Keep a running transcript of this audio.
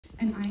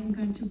and I'm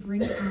going to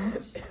bring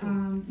out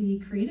the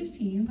creative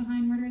team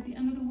behind Murder at the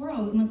End of the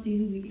World. And let's see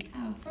who we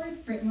have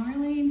first. Brit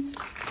Marling.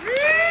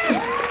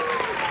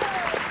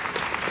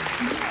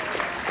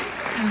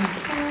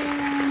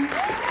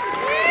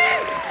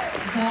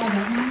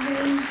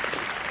 Batmanglij.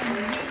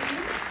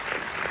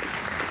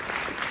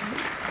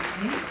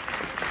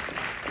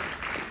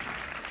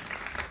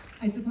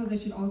 I suppose I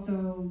should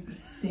also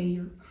say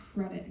your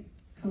credit.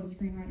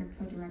 Co-screenwriter,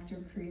 co-director,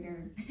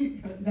 creator,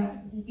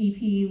 that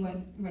EP,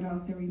 what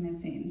else are we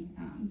missing?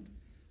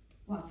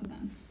 Lots of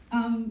them.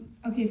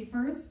 Okay,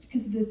 first,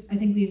 because this, I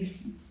think we've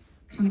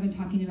kind of been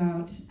talking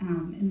about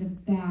in the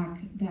back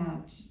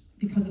that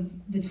because of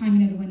the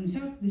timing of when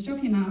the show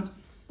came out,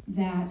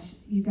 that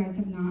you guys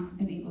have not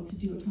been able to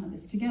do a ton of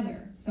this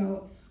together.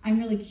 So I'm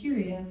really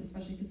curious,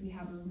 especially because we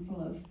have a room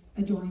full of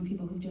adoring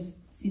people who've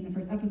just seen the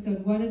first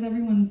episode, what is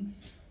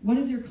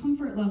your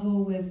comfort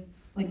level with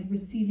like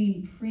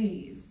receiving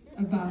praise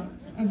about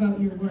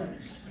your work?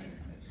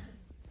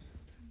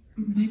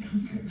 My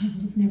comfort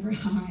level is never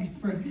high.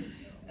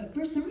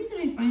 For some reason,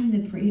 I find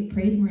the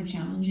praise more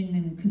challenging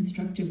than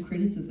constructive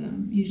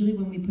criticism. Usually,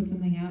 when we put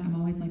something out, I'm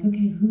always like,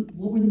 okay,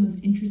 what was the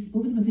most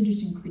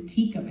interesting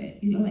critique of it?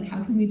 You know, like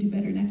how can we do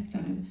better next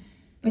time?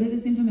 But at the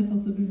same time, it's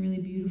also been really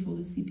beautiful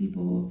to see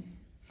people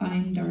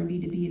find Darby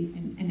to be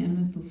an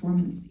Emma's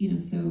performance, you know,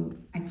 so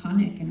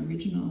iconic and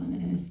original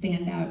and a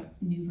standout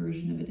new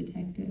version of a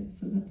detective.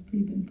 So that's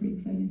been pretty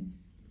exciting.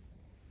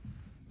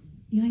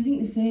 Yeah, I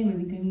think the same. I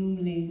think I'm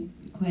normally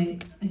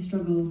I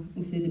struggle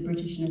also the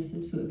Britishness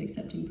of sort of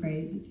accepting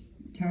praise. It's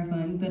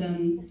terrifying. But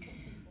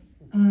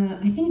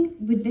I think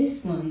with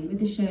this show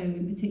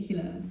in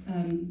particular,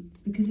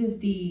 because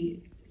of the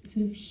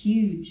sort of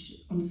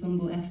huge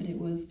ensemble effort it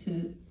was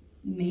to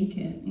make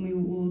it, and we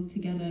were all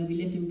together, we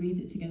lived and breathed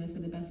it together for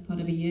the best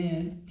part of a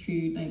year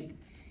through like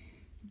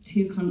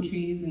 2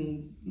 countries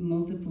and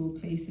multiple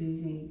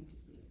places, and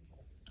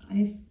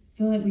I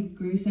feel like we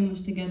grew so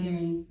much together,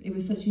 and it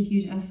was such a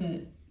huge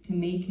effort to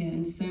make it,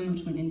 and so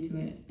much went into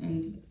it,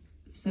 and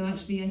so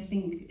actually I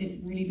think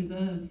it really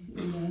deserves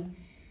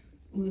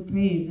all the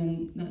praise,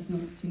 and that's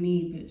not for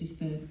me but just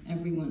for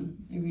everyone.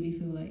 I really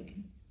feel like,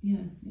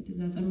 yeah, it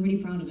deserves. I'm really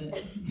proud of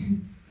it.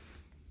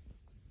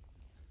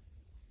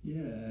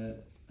 Yeah,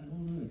 I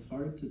don't know, it's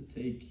hard to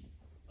take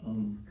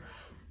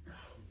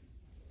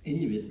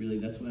any of it, really.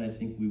 That's why I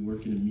think we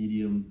work in a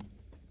medium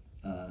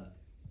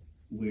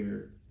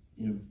where,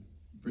 you know,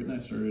 Brit and I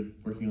started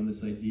working on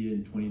this idea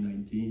in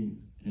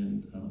 2019,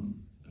 and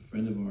a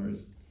friend of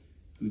ours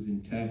who's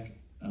in tech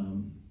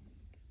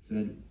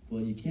said,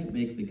 well, you can't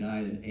make the guy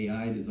an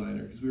AI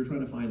designer, because we were trying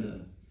to find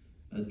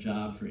a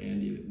job for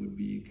Andy that would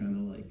be kind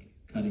of like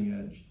cutting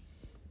edge.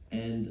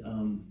 And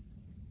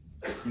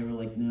they were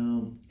like,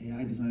 no,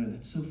 AI designer,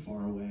 that's so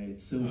far away,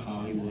 it's so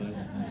Hollywood.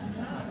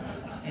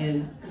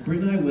 And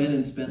Brit and I went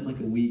and spent like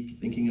a week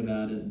thinking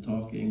about it and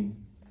talking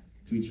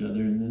to each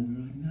other, and then we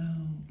were like,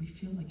 no, we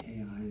feel like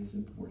AI is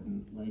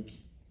important. Like,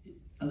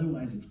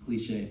 otherwise it's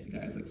cliche if the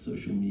guy's like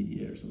social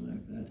media or something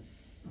like that.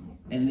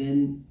 And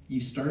then you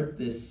start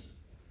this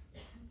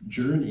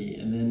journey,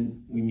 and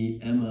then we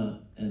meet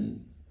Emma,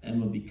 and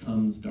Emma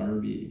becomes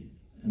Darby.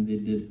 And they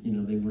did, you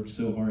know, they worked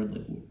so hard,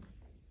 like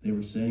they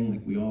were saying,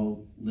 like we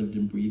all lived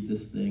and breathed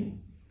this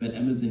thing, but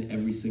Emma's in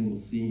every single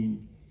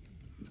scene.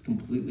 It's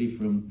completely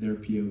from their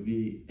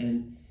POV.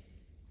 And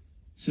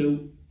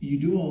so you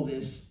do all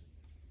this,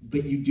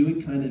 but you do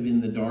it kind of in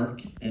the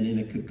dark and in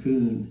a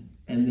cocoon,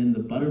 and then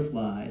the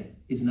butterfly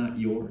is not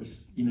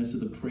yours. You know, so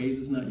the praise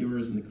is not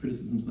yours and the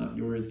criticism's not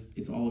yours.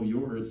 It's all of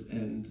yours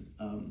and,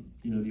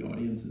 you know, the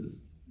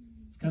audience's.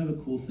 It's kind of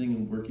a cool thing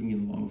in working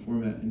in long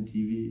format in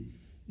TV,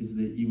 is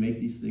that you make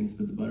these things,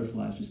 but the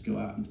butterflies just go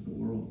out into the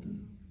world.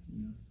 And, you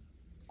know.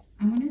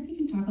 I wonder if you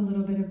can talk a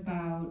little bit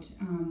about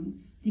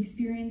the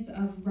experience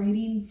of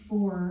writing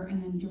for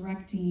and then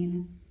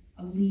directing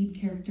a lead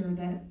character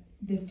that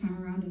this time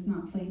around is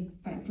not played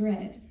by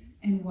Brit,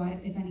 and what,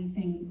 if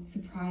anything,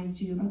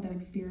 surprised you about that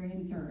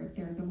experience, or if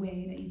there's a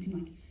way that you can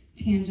like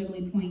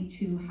tangibly point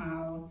to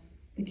how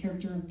the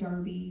character of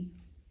Darby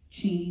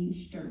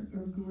changed or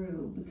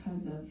grew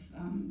because of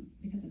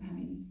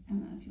having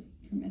Emma. If you'll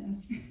permit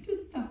us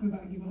to talk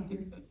about you while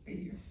you're right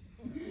here.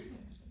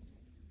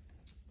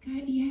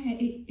 God, yeah,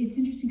 it's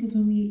interesting because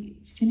when we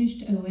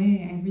finished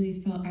OA, I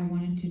really felt I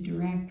wanted to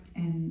direct,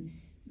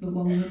 but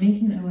while we were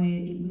making OA,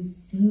 it was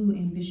so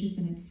ambitious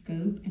in its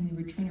scope, and we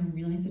were trying to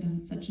realize it on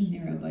such a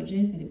narrow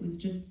budget that it was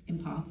just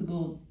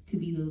impossible to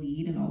be the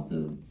lead and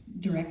also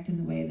direct in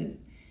the way that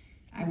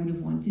I would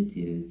have wanted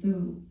to.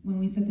 So when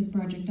we set this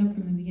project up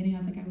from the beginning, I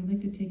was like, I would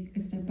like to take a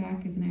step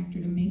back as an actor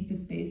to make the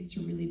space to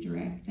really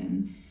direct,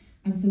 and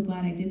I'm so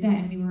glad I did that.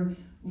 And we were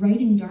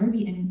writing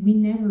Darby, and we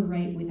never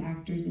write with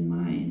actors in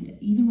mind.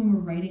 Even when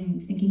we're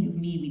writing, thinking of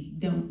me, we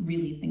don't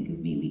really think of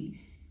me.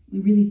 We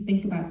really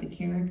think about the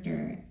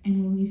character.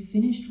 And when we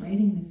finished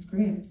writing the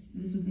scripts,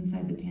 this was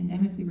inside the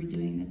pandemic, we were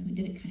doing this, we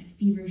did it kind of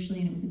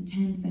feverishly, and it was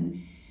intense,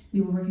 and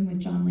we were working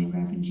with John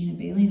Landgraf and Gina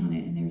Bailey on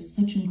it, and they were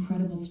such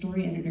incredible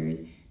story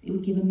editors. They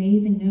would give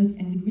amazing notes,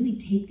 and we'd really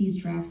take these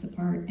drafts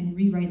apart and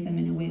rewrite them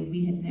in a way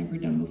we had never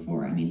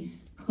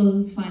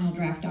close final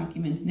draft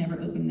documents, never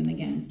open them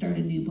again, start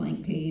a new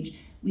blank page.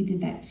 We did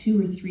that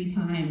 2 or 3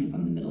 times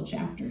on the middle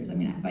chapters. I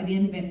mean, by the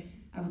end of it,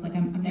 I was like,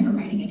 I'm never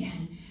writing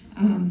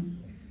again.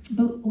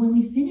 But when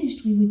we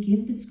finished, we would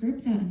give the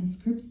scripts out, and the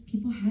scripts,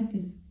 people had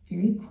this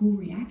very cool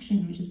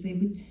reaction, which is they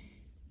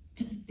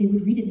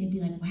would read it and they'd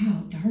be like,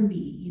 wow, Darby,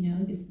 you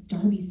know, this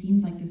Darby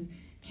seems like this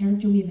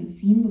character we haven't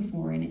seen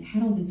before, and it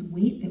had all this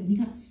weight that we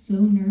got so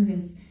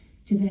nervous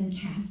to then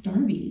cast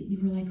Darby. We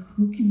were like,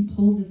 who can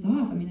pull this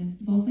off? I mean,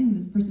 it's all saying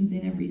this person's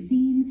in every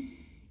scene.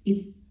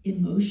 It's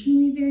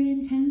emotionally very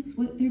intense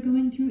what they're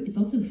going through. It's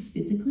also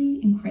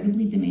physically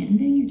incredibly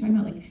demanding. You're talking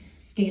about like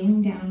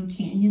scaling down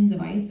canyons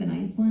of ice in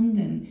Iceland,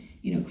 and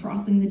you know,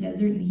 crossing the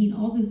desert and the heat,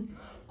 all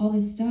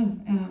this stuff.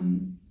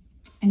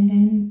 And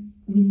then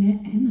we met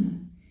Emma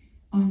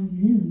on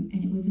Zoom,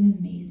 and it was an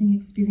amazing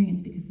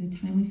experience because the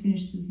time we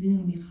finished the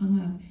Zoom, we hung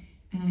up,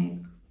 and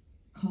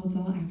I called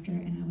Zal after,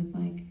 and I was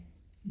like,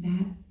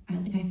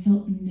 I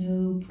felt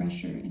no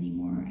pressure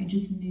anymore. I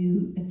just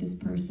knew that this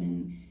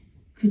person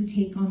could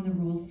take on the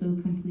role so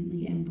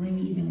completely and bring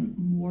even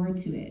more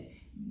to it.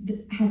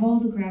 Have all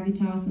the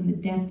gravitas and the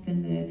depth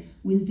and the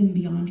wisdom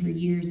beyond her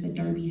years that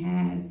Darby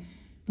has,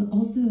 but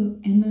also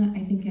Emma,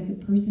 I think as a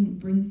person,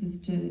 brings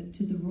this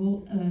to the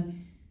role,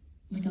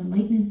 like a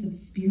lightness of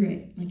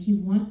spirit. Like you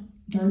want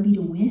Darby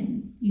to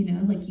win, you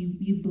know, like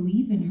you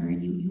believe in her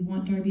and you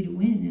want Darby to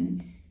win.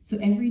 And so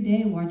every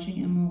day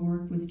watching Emma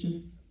work was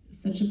just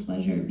such a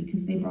pleasure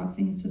because they brought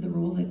things to the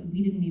role that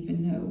we didn't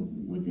even know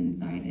was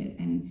inside it,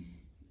 and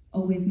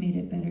always made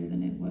it better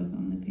than it was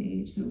on the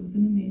page. So it was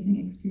an amazing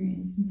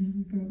experience in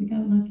that regard. We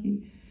got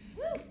lucky.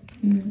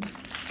 Yeah.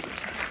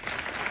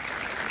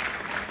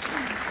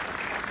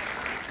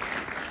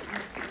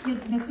 Yeah,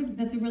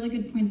 that's a really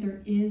good point.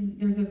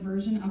 There's a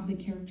version of the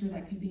character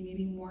that could be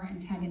maybe more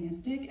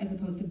antagonistic as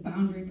opposed to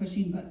boundary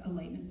pushing, but a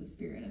lightness of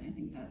spirit, and I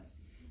think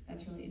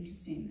that's really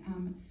interesting.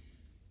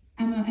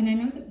 Emma, and I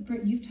know that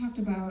Brit, you've talked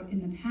about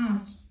in the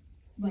past,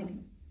 like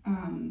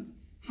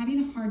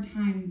having a hard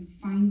time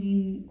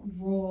finding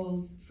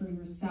roles for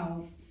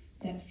yourself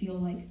that feel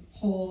like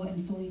whole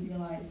and fully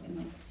realized and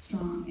like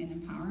strong and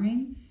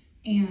empowering.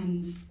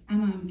 And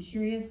Emma, I'm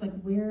curious, like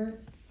where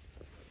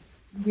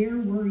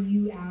were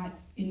you at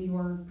in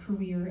your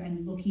career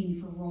and looking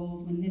for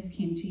roles when this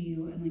came to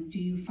you? And like, do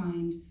you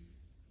find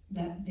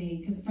that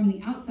because from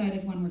the outside,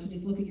 if one were to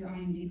just look at your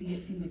IMDb,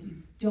 it seems like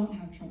you don't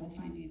have trouble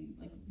finding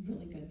like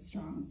really good,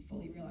 strong,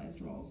 fully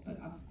realized roles. But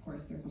of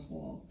course, there's a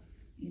whole,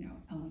 you know,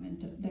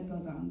 element that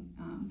goes on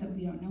that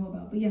we don't know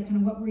about. But yeah, kind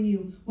of what were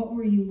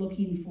you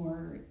looking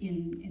for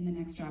in the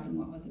next job, and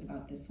what was it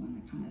about this one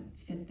that kind of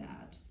fit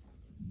that?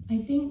 I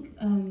think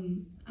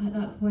at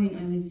that point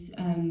I was,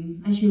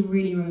 I actually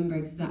really remember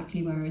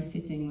exactly where I was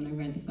sitting when I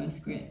read the first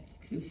script,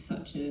 because it was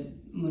such a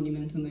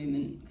monumental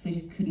moment, because I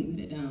just couldn't put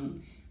it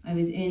down. I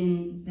was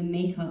in the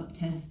makeup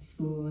tests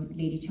for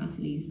Lady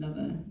Chatterley's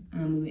Lover,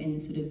 and we were in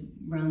this sort of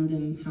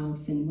random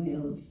house in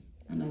Wales,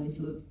 and I was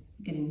sort of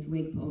getting this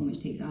wig put on, which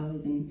takes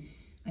hours, and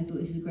I thought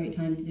this is a great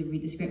time to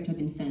read the script I've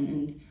been sent,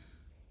 and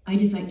I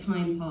just, like,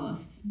 time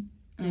passed,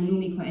 and I'm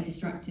normally quite a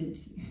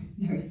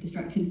very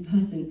distracted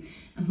person,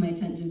 and my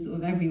attention's sort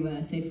of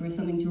everywhere, so for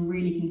something to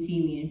really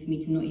consume me and for me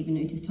to not even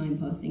notice time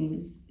passing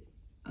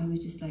I was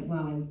just like,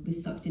 wow, I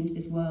was sucked into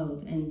this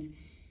world. And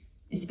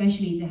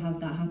especially to have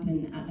that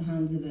happen at the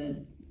hands of a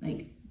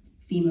like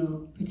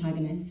female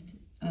protagonist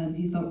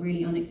who felt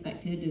really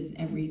unexpected as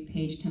every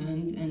page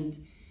turned, and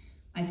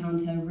I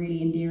found her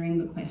really endearing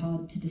but quite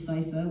hard to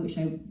decipher, which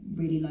I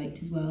really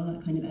liked as well,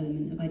 that kind of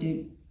element of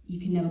you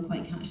can never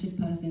quite catch this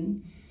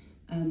person,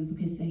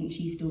 because I think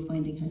she's still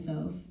finding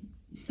herself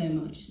so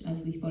much as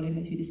we follow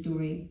her through the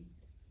story.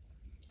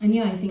 And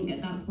yeah, I think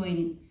at that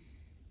point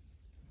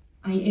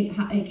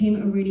it came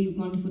at a really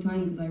wonderful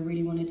time, because I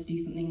really wanted to do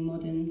something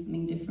modern,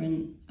 something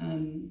different,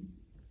 and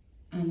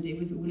it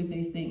was all of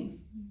those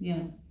things.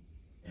 Yeah.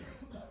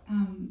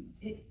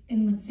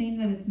 And like saying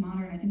that it's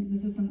modern, I think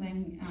this is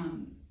something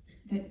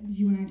that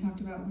you and I talked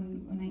about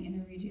when I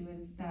interviewed you,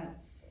 is that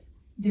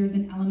there's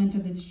an element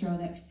of this show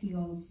that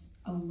feels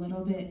a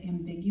little bit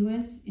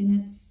ambiguous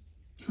in its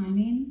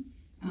timing,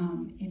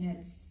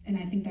 and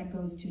I think that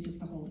goes to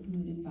just the whole like,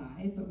 mood and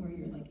vibe, but where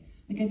you're like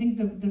I think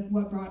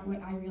what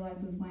I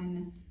realized was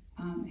when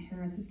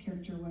Harris's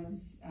character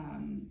was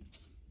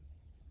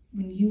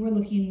when you were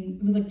looking,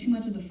 it was like too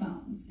much of the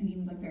phones, and he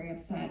was like very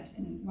upset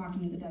and walked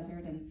into the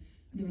desert, and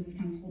there was this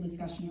kind of whole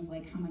discussion of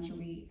like how much are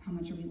we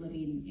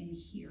living in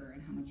here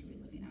and how much are we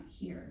living out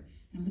here,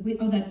 and I was like, wait,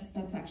 oh, that's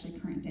actually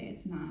current day.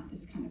 It's not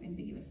this kind of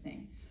ambiguous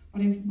thing.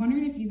 But I'm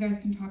wondering if you guys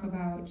can talk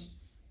about,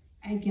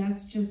 I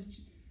guess,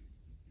 just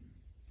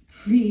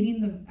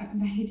creating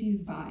I hate to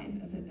use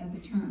vibe as a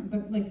term,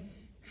 but like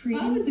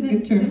creating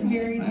the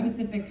very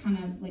specific kind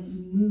of like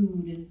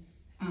mood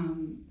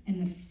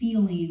and the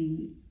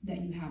feeling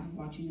that you have of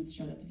watching this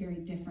show that's very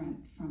different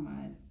from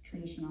a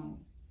traditional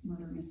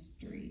murder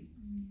mystery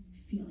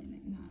feeling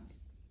that you have.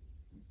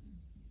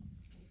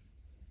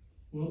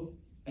 Well,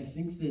 I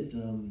think that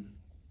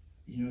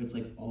it's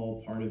like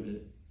all part of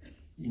it.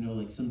 you know,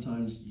 like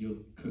sometimes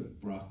you'll cook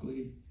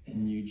broccoli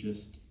and you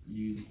just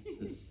use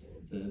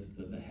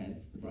the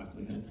heads, the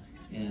broccoli heads,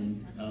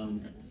 and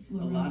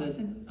a lot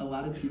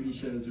of TV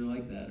shows are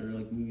like that, or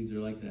like movies are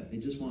like that. They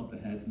just want the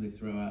heads and they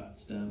throw out the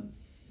stem.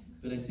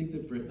 But I think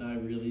that Brit and I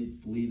really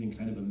believe in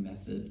kind of a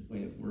method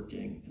way of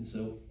working, and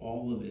so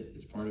all of it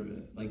is part of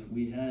it. Like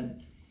we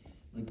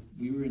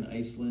were in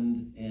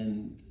Iceland,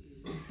 and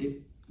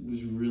it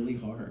was really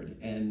hard,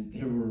 and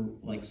there were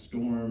like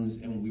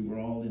storms, and we were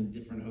all in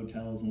different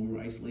hotels, and we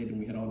were isolated, and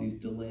we had all these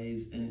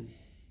delays, and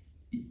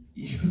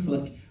you know,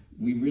 like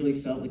we really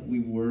felt like we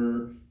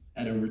were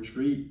at a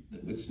retreat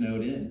that was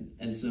snowed in,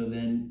 and so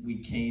then we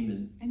came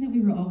and that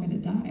we were all going to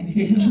die.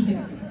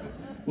 Yeah.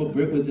 Well,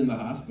 Brit was in the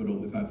hospital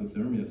with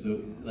hypothermia,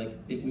 so like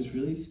it was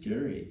really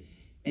scary,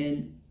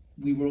 and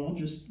we were all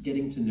just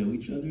getting to know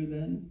each other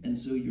then, and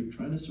so you're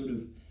trying to sort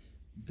of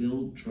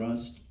build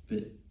trust,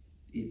 but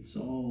it's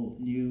all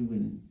new,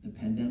 and the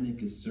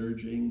pandemic is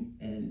surging,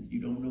 and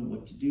you don't know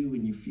what to do,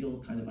 and you feel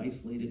kind of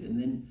isolated. And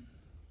then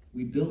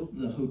we built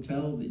the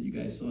hotel that you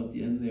guys saw at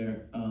the end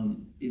there,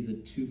 is a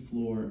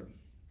 2-floor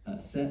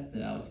set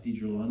that Alex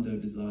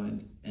DiGirolando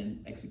designed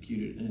and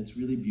executed, and it's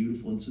really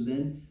beautiful. And so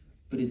then,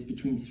 but it's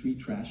between 3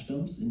 trash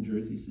dumps in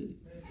Jersey City.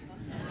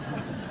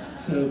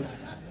 So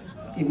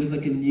it was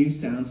like a new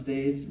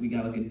soundstage. We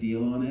got like a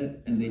deal on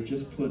it, and they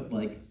just put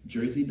like,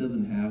 Jersey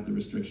doesn't have the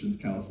restrictions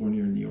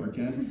California or New York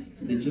has,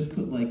 so they just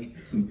put like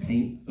some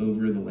paint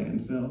over the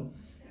landfill,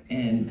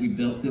 and we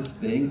built this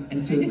thing.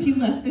 And so if you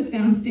left the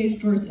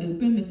soundstage doors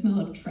open, the smell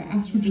of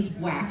trash would just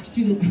waft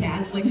through this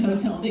dazzling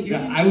hotel that you're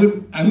I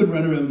would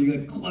run around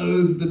being like,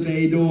 close the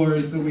bay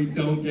doors so we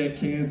don't get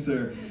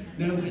cancer.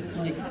 No,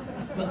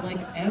 but like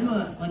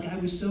Emma, like I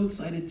was so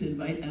excited to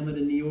invite Emma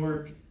to New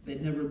York.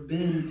 They'd never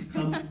been to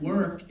come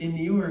work in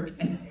New York,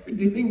 and they were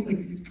doing like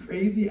these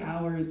crazy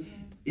hours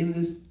in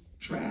this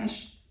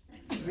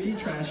 3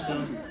 trash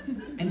dumps.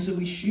 And so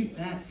we shoot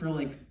that for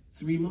like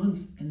 3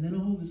 months, and then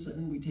all of a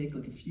sudden we take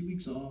like a few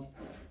weeks off,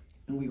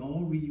 and we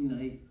all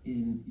reunite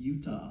in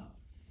Utah.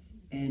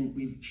 And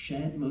we've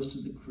shed most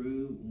of the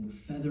crew, and we're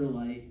feather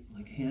light,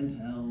 like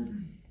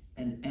handheld,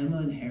 and Emma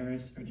and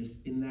Harris are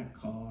just in that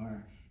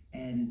car,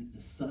 and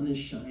the sun is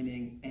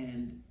shining,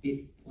 and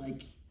it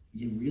like,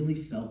 you really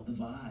felt the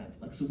vibe.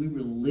 Like, so we were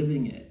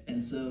living it.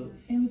 And so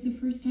it was the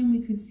first time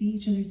we could see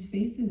each other's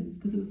faces,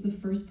 because it was the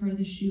first part of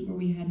the shoot where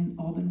we hadn't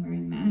all been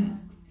wearing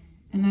masks.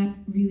 And that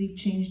really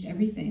changed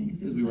everything,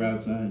 because we were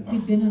outside.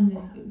 We'd been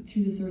on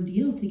through this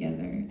ordeal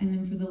together, and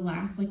then for the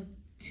last like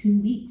 2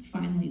 weeks,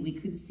 finally we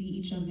could see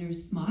each other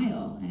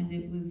smile, and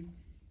it was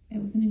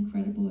an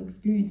incredible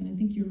experience. And I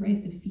think you're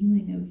right, the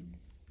feeling of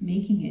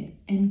making it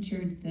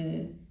entered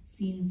the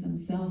scenes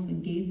themselves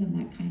and gave them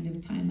that kind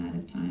of time out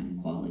of time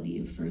quality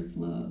of first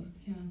love.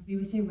 Yeah, we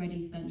were so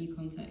ready for that new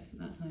context at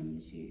that time in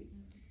the shoot.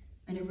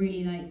 And it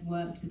really like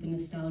worked with the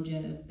nostalgia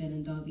of Ben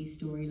and Darby's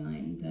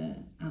storyline,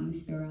 the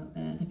atmosphere out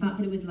there. The fact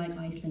that it was like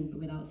Iceland but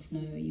without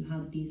snow. You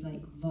had these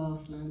like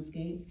vast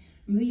landscapes.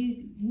 Remember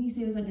didn't you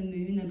say it was like the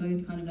moon? They're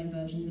both kind of like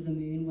versions of the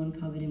moon, one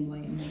covered in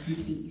white and one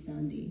completely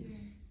sandy.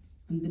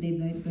 But they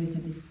both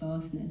have this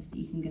vastness that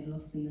you can get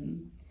lost in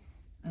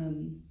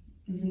them.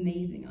 It was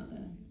amazing out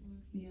there.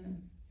 Yeah.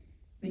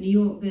 But New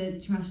York,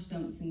 the trash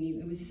dumps, and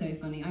it was so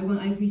funny. I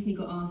recently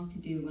got asked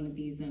to do one of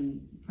these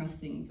press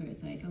things where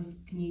it's like,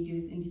 can you do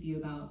this interview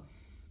about,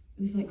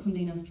 it was like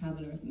Condé Nast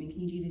Traveler or something, can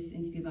you do this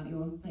interview about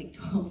your like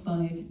top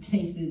 5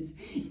 places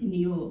in New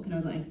York? And I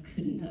was like, I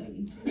couldn't tell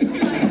you.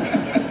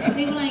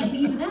 They were like, but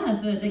you were there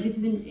for, like this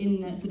was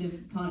in that sort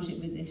of partnership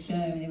with this show,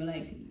 and they were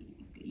like,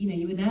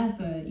 you were there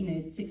for,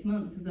 6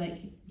 months. I was like,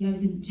 yeah, I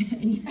was in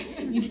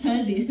New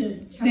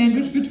Jersey.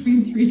 Sandwiched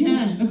between 3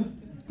 trash dumps.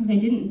 I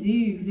didn't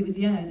do, because it was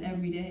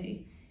every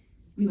day.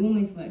 We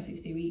almost worked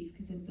 6-day weeks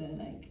because of the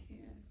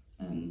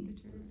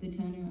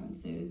turnaround.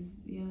 So it was,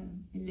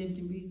 I lived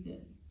and breathed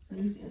it.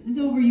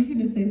 So were you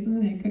going to say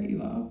something? I cut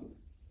you off.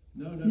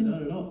 No,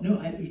 not at all. No,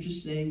 I was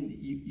just saying that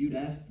you'd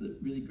asked the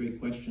really great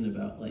question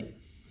about like,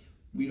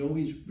 we'd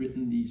always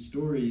written these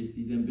stories,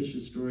 these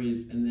ambitious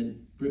stories, and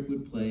then Brit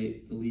would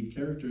play the lead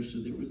character. So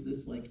there was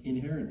this like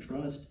inherent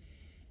trust,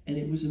 and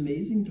it was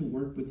amazing to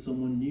work with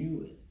someone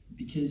new,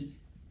 because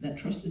that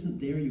trust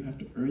isn't there. You have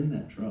to earn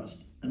that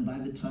trust. And by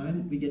the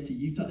time we get to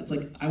Utah, it's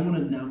like, I want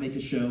to now make a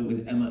show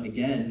with Emma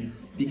again,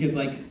 because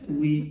like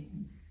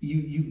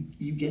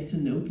you get to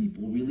know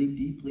people really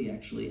deeply,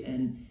 actually.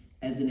 And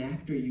as an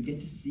actor, you get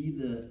to see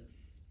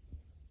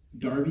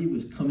Darby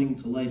was coming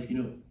to life.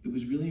 It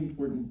was really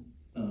important.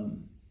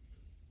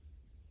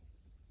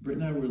 Brit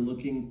and I were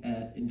looking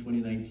in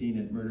 2019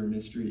 at murder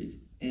mysteries,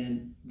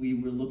 and we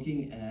were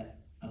looking at,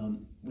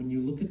 when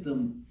you look at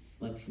them,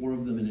 like 4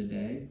 of them in a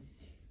day,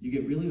 you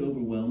get really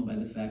overwhelmed by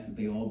the fact that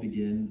they all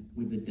begin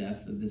with the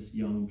death of this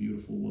young,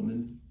 beautiful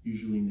woman,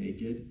 usually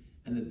naked,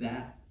 and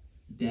that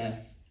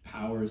death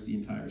powers the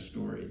entire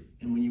story.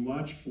 And when you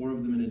watch 4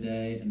 of them in a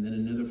day, and then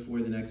another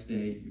 4 the next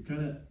day, you're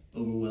kind of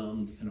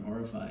overwhelmed and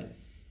horrified.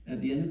 And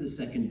at the end of the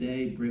 2nd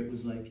day, Brit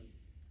was like,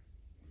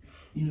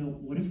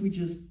 what if we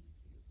just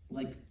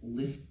like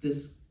lift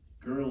this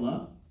girl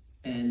up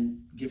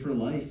and give her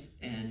life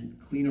and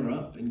clean her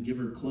up and give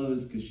her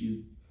clothes because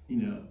she's,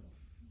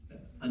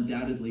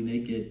 undoubtedly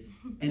naked,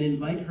 and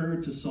invite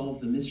her to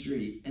solve the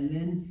mystery. And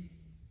then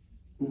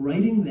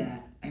writing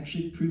that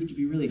actually proved to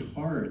be really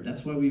hard.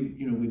 That's why we,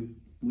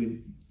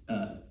 with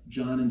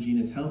John and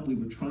Gina's help, we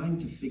were trying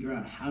to figure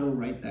out how to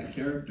write that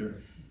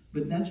character.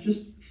 But that's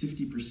just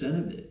 50%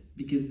 of it,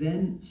 because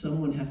then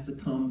someone has to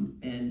come,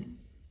 and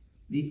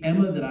the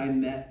Emma that I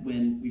met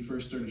when we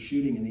first started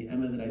shooting and the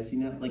Emma that I see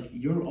now,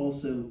 you're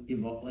also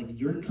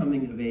you're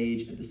coming of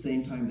age at the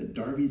same time that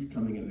Darby's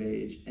coming of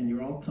age, and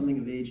you're all coming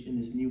of age in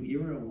this new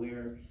era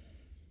where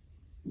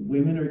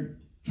women are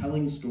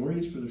telling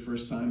stories for the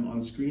first time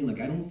on screen.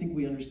 I don't think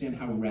we understand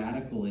how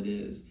radical it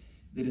is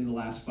that in the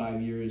last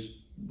 5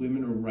 years,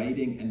 women are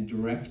writing and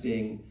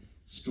directing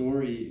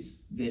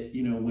stories that,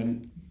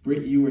 when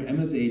Brit, you were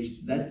Emma's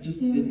age, that just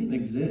didn't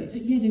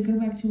exist. Yeah, to go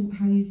back to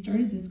how you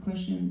started this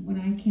question, when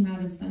I came out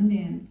of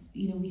Sundance,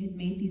 we had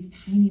made these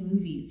tiny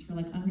movies for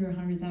under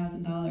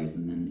 $100,000,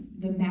 and then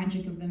the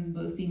magic of them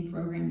both being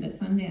programmed at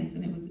Sundance,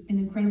 and it was an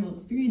incredible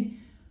experience.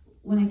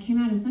 When I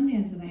came out of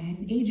Sundance, I had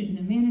an agent and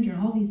a manager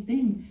and all these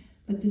things,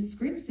 but the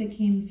scripts that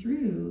came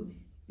through,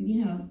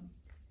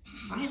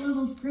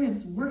 high-level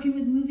scripts, working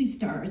with movie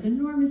stars,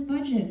 enormous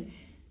budgets,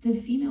 the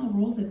female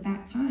roles at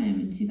that time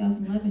in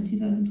 2011,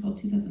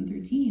 2012,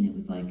 2013, it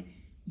was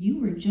you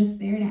were just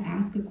there to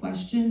ask a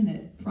question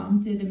that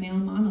prompted a male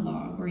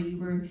monologue, or you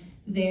were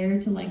there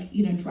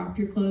to drop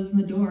your clothes in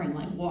the door and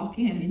walk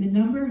in. I mean, the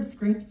number of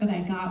scripts that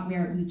I got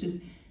where it was just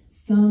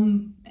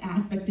some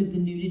aspect of the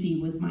nudity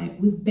was my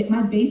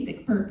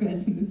basic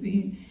purpose in the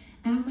scene.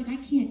 And I was I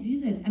can't do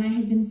this. And I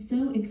had been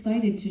so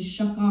excited to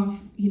shuck off,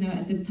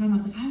 at the time I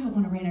was I don't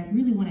want to write, I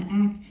really want to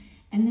act.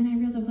 And then I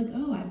realized I was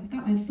oh, I've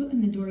got my foot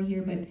in the door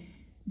here, but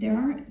there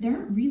aren't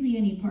really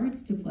any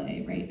parts to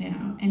play right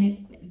now.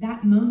 And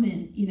that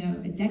moment,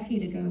 a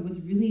decade ago,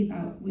 was really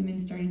about women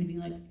starting to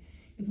be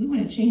if we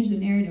want to change the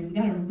narrative, we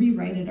got to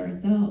rewrite it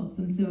ourselves.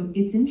 And so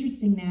it's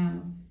interesting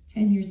now,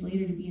 10 years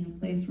later, to be in a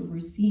place where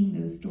we're seeing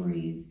those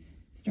stories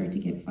start to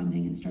get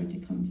funding and start to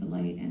come to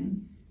light.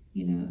 And,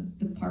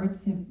 the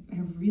parts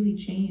have really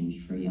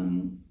changed for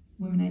young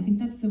women. I think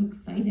that's so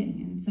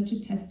exciting and such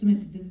a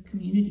testament to this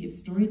community of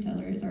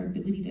storytellers, our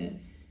ability to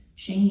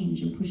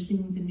change and push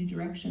things in new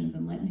directions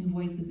and let new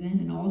voices in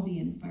and all be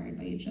inspired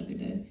by each other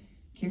to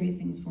carry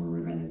things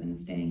forward rather than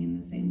staying in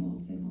the same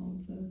old.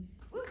 So,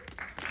 woo.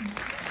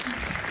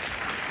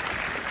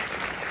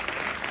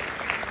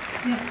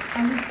 Yeah,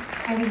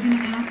 I was going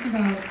to ask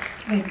about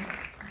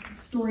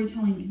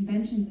storytelling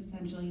conventions,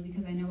 essentially,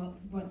 because I know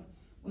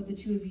what the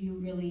two of you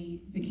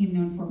really became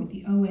known for with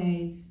the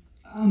OA,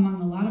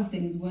 among a lot of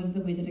things, was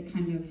the way that it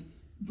kind of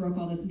broke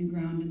all this new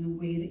ground, and the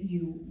way that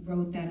you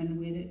wrote that, and the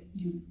way that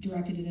you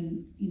directed it,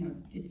 and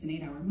it's an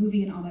 8-hour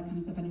movie and all that kind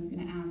of stuff. And I was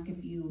going to ask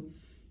if you,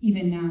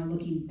 even now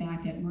looking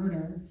back at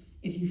Murder,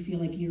 if you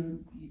feel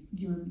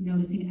you're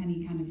noticing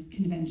any kind of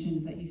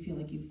conventions that you feel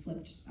you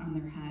flipped on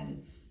their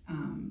head.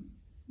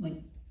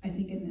 I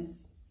think in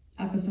this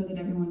episode that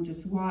everyone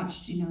just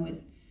watched,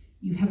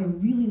 you have a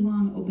really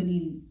long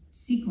opening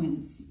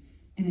sequence,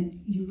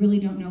 and you really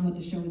don't know what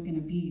the show is going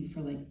to be for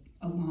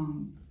a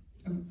long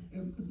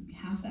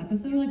half the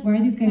episode. Why are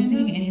these guys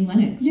singing Annie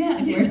Lennox?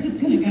 Yeah, where's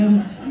this going to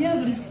go? Yeah,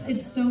 but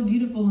it's so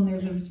beautiful, and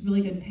there's a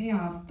really good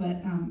payoff.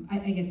 But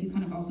I guess you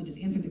kind of also just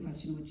answered the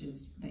question, which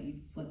is that you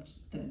flipped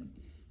the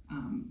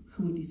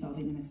who would be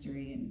solving the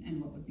mystery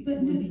and what would be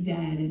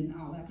dead and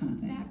all that kind of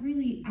thing. That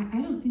really, I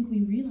don't think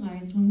we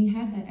realized when we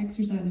had that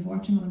exercise of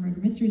watching all the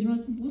murder mysteries,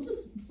 we're we'll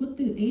just flip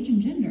the age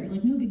and gender,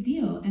 no big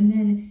deal. And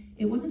then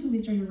it wasn't until we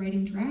started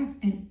writing drafts,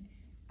 and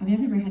I've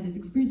never had this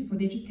experience before,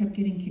 they just kept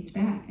getting kicked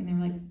back, and they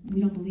were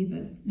we don't believe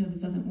this, no,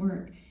 this doesn't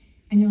work.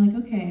 And you're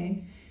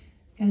okay,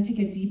 gotta take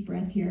a deep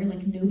breath here.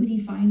 Nobody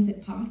finds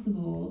it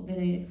possible that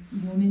a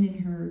woman in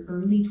her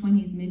early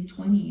 20s, mid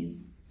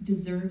 20s,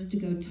 deserves to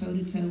go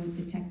toe-to-toe with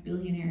the tech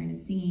billionaire in a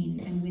scene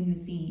and win the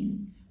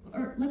scene.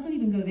 Or let's not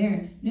even go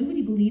there.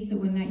 Nobody believes that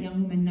when that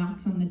young woman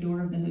knocks on the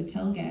door of the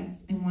hotel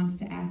guest and wants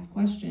to ask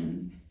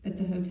questions, that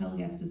the hotel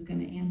guest is going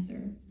to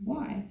answer.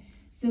 Why?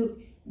 So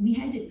we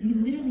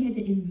literally had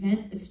to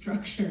invent a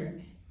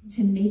structure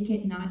to make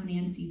it not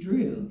Nancy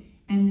Drew.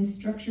 And the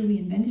structure we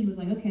invented was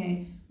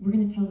okay, we're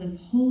going to tell this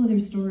whole other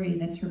story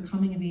that's her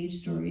coming of age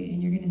story,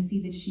 and you're going to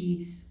see that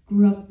she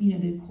grew up,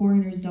 the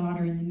coroner's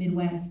daughter in the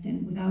Midwest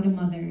and without a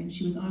mother, and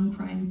she was on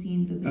crime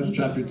scenes as a... That's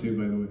chapter 2,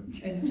 by the way.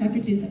 It's chapter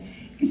 2. So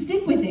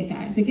stick with it,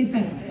 guys. It gets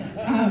better.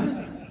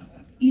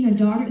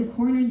 The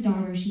coroner's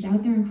daughter, she's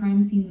out there in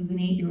crime scenes as an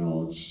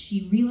 8-year-old.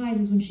 She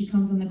realizes when she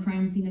comes on the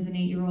crime scene as an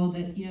 8-year-old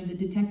that, the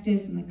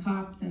detectives and the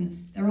cops,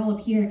 and they're all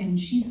up here, and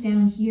she's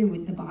down here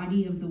with the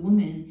body of the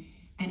woman.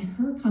 And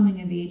her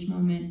coming of age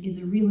moment is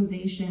a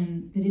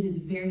realization that it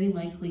is very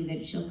likely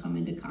that she'll come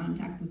into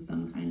contact with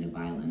some kind of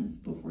violence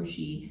before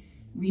she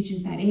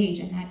reaches that age.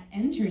 And that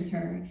enters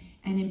her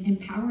and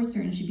empowers her,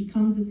 and she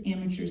becomes this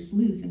amateur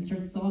sleuth and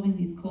starts solving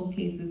these cold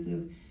cases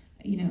of,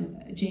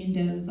 Jane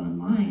Doe's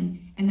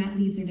online. And that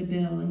leads her to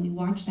Bill, and we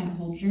watch that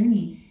whole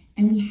journey.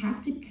 And we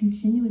have to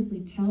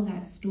continuously tell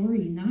that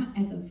story, not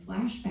as a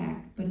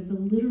flashback, but as a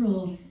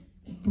literal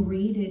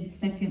braided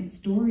second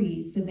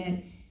story, so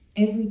that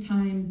every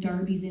time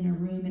Darby's in a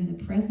room in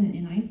the present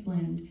in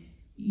Iceland,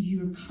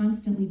 you're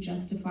constantly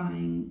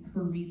justifying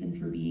her reason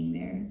for being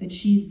there, that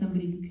she's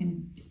somebody who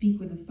can speak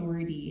with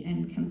authority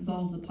and can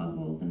solve the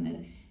puzzles, and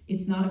that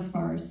it's not a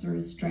farce or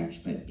a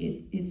stretch, but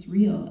it's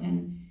real.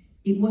 And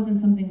it wasn't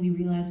something we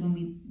realized when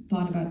we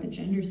thought about the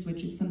gender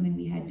switch. It's something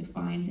we had to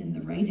find in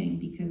the writing,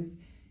 because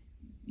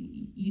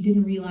you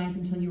didn't realize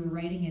until you were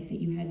writing it that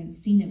you hadn't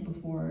seen it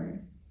before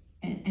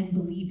and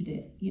believed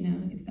it, you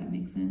know, if that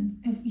makes sense.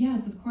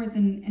 Yes, of course,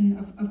 and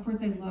of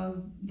course I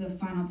love the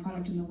final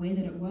product and the way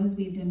that it was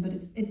weaved in, but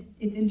it's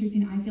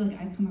interesting. I feel like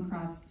I come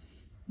across,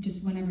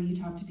 just whenever you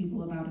talk to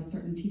people about a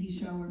certain TV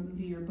show or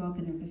movie or book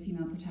and there's a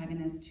female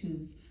protagonist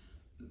who's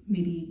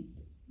maybe,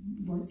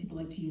 words people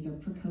like to use are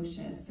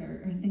precocious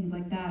or things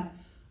like that,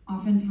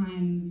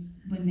 oftentimes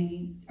when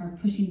they are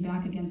pushing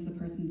back against the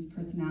person's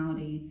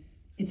personality,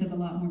 it says a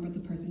lot more about the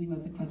person who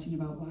has the question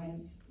about why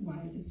is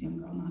this young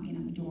girl knocking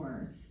on the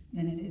door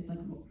than it is like,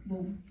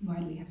 well, why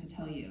do we have to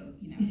tell you,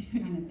 you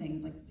know, kind of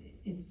things. Like,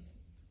 it's,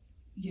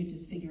 you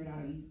just figure it out,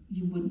 or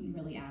you wouldn't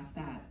really ask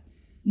that.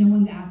 No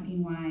one's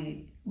asking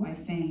why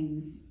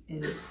Fangs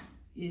is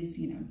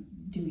you know,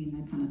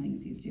 doing the kind of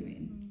things he's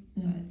doing.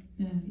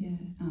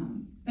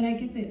 But I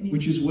guess it makes,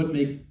 which is what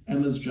makes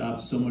Emma's job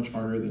so much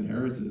harder than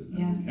Harris's. I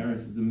Yes. mean,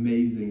 Harris is an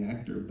amazing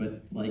actor,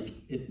 but like,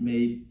 it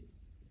made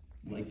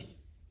like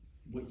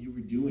what you were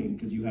doing,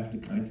 because you have to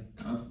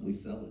constantly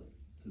sell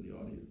it to the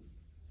audience.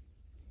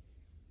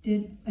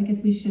 I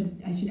guess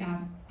I should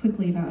ask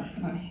quickly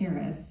about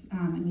Harris,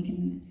 and we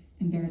can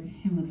embarrass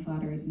him with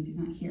flattery since he's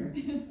not here.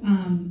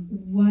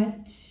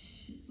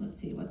 Let's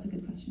see, what's a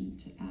good question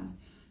to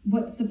ask?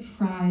 What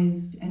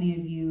surprised any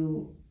of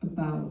you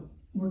about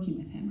working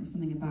with him, or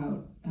something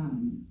about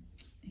him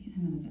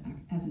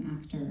as an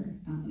actor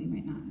that we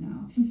might not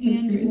know?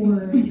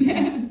 Or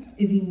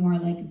is he more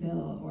like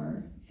Bill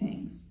or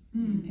Fangs?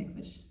 You can pick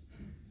which. Is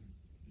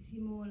he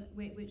more,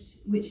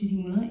 which is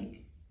he more like?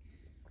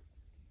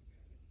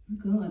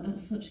 Oh God,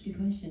 that's such a good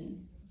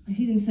question. I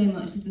see them so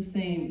much as the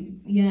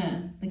same.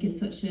 Yeah, like it's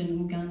such an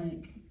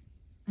organic,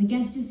 I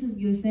guess, just as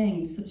you were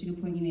saying, such a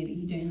good point you made, that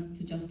you don't have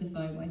to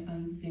justify why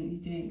fans are doing what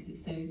he's doing, because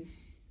it's so,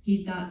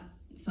 that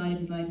side of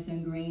his life is so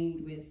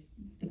ingrained with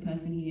the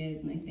person he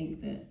is, and I think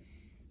that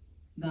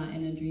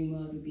in a dream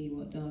world would be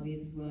what Darby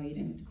is as well. You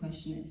don't have to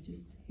question it, it's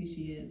just who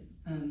she is.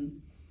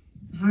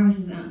 Harris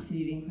is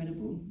absolutely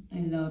incredible.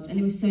 I loved, and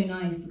it was so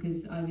nice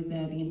because I was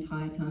there the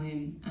entire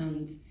time,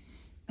 and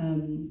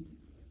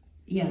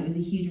yeah, it was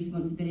a huge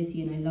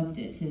responsibility, and I loved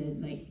it to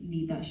like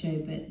lead that show.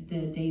 But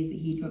the days that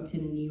he dropped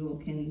in New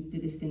York and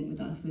did a stint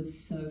with us was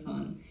so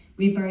fun.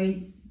 We have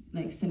very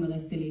like similar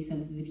silly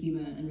senses of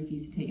humor and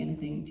refuse to take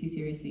anything too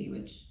seriously,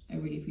 which I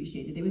really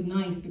appreciated. It was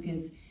nice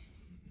because,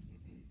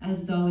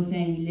 as Zal was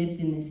saying, we lived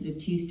in this sort of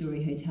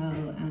two-story hotel,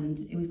 and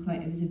it was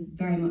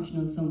very much an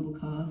ensemble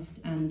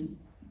cast. And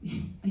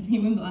I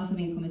remember us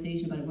having a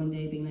conversation about it one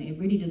day, being like, it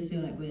really does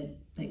feel like we're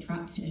like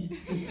trapped here.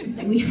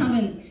 Like, we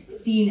haven't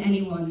seen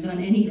anyone done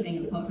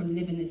anything apart from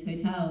live in this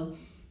hotel.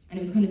 And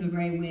it was kind of a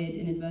very weird,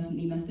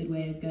 inadvertently method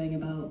way of going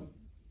about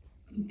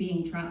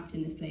being trapped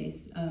in this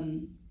place.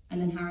 And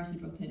then Harris would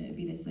drop in, it would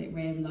be this like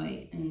ray of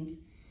light, and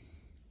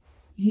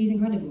he's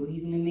incredible.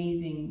 He's an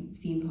amazing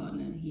scene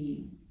partner.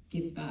 He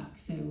gives back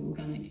so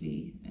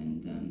organically,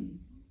 and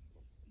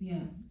yeah,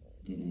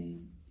 I don't know.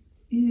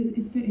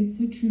 It's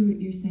so true what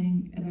you're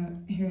saying about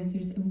Harris.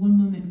 There's one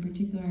moment in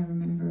particular I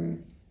remember,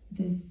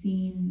 the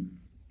scene,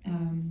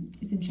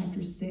 it's in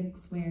chapter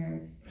 6,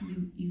 where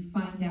you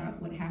find out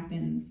what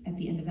happens at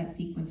the end of that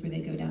sequence, where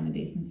they go down the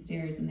basement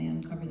stairs and they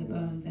uncover the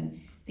bones,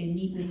 and they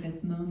meet with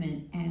this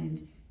moment,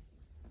 and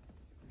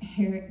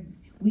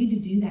we had to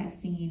do that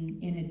scene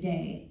in a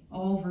day,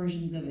 all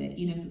versions of it,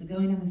 you know, so the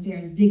going down the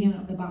stairs, digging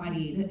up the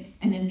body,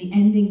 and then the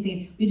ending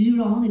thing. We had to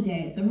do it all in a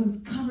day. So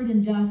everyone's covered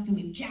in dust, and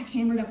we've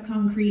jackhammered up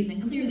concrete, and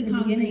then cleared the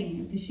concrete.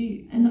 Beginning of the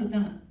shoot. And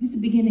that was the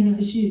beginning of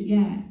the shoot,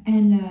 yeah.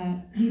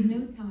 And we had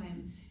no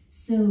time.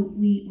 So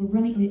we were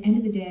running at the end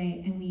of the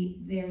day,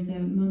 and there's a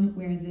moment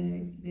where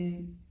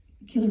the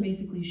killer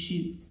basically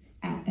shoots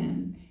at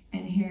them,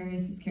 and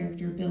Harris's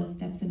character, Bill,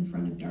 steps in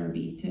front of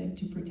Darby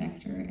to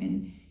protect her,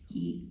 and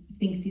he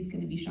thinks he's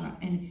going to be shot.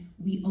 And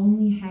we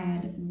only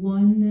had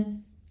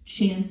one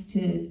chance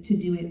to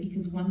do it,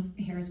 because once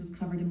Harris was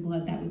covered in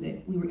blood, that was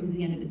it. It was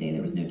the end of the day.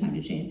 There was no time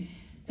to change.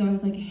 So I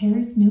was like,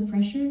 Harris, no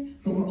pressure,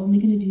 but we're only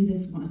going to do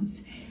this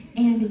once.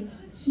 And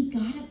he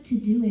got up to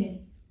do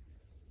it.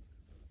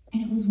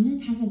 And it was one of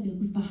the times I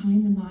was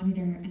behind the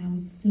monitor, and I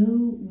was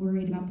so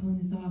worried about pulling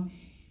this off.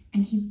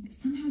 And he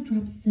somehow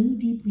dropped so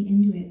deeply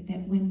into it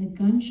that when the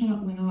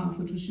gunshot went off,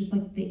 which was just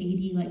like the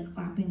AD like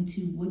clapping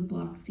two wood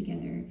blocks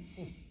together,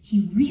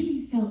 he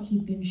really felt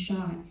he'd been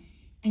shot.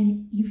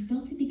 And you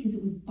felt it because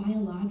it was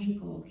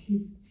biological.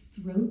 His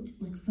throat,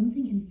 like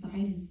something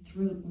inside his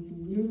throat was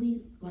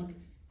literally like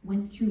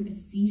went through a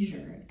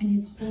seizure, and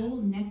his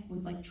whole neck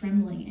was like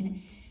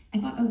trembling. I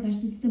thought, oh gosh,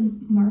 this is a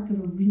mark of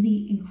a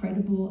really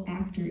incredible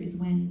actor, is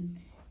when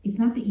it's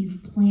not that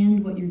you've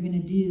planned what you're going to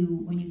do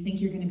when you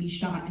think you're going to be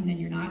shot and then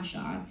you're not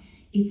shot.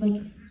 It's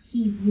like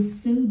he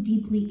was so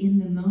deeply in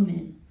the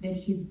moment that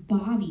his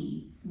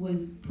body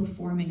was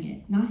performing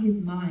it, not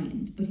his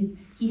mind, but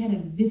he had a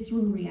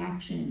visceral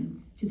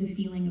reaction to the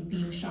feeling of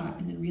being shot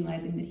and then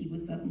realizing that he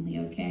was suddenly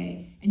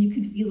okay. And you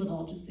could feel it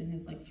all just in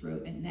his like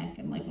throat and neck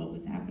and like what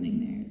was happening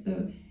there.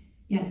 So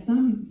yeah, I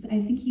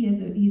think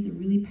he's a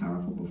really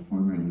powerful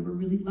performer, and we were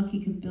really lucky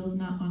because Bill's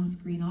not on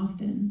screen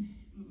often,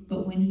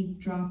 but when he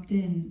dropped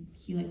in,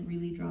 he like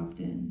really dropped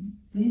in.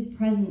 But his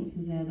presence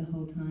was there the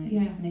whole time.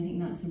 Yeah. And I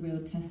think that's a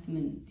real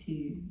testament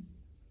to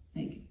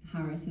like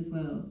Harris as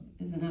well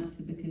as an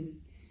actor,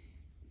 because,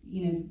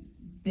 you know,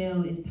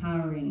 Bill is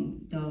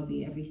powering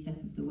Darby every step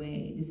of the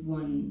way. This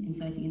one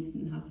inciting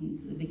incident that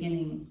happens at the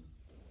beginning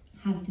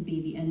has to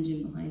be the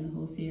engine behind the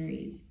whole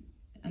series.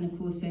 And of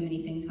course, so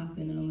many things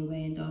happen along the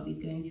way, and Darby's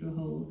going through a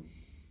whole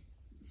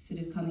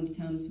sort of coming to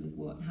terms with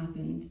what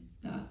happened.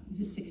 Was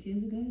it 6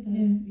 years ago?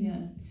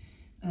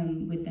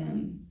 With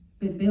them.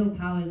 But Bill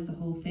powers the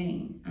whole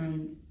thing,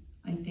 and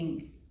I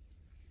think,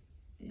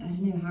 I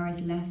don't know,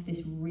 Harris left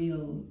this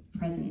real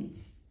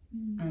presence,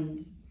 and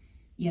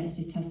yeah, it's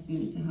just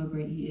testament to how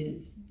great he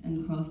is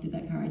and crafted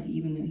that character,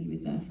 even though he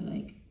was there for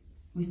like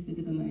whispers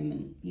of a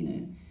moment, you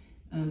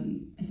know,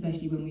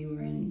 especially when we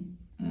were in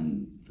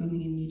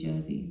filming in New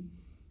Jersey.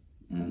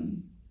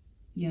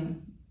 Yeah,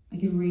 I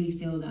could really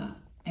feel that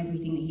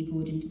everything that he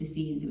poured into the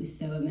scenes, it was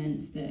so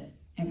immense that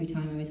every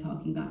time I was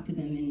harking back to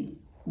them in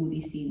all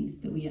these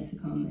scenes that were yet to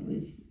come,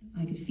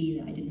 I could feel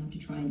it. I didn't have to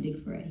try and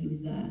dig for it. He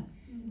was there.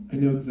 I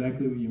know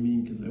exactly what you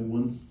mean, because I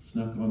once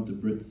snuck onto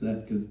Brit's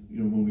set, because,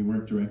 you know, when we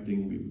weren't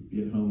directing, we would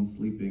be at home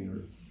sleeping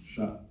or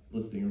shot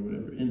listing or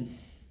whatever, and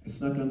I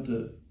snuck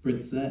onto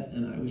Brit's set,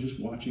 and I was just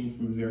watching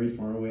from very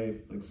far away,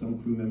 like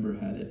some crew member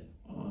had it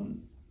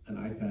on an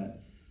iPad,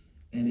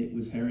 and it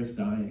was Harris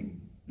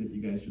dying that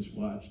you guys just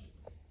watched,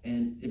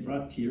 and it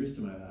brought tears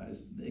to my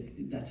eyes.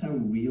 That's how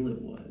real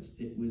it was.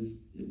 It was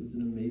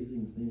an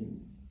amazing thing.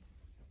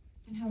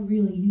 And how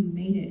real you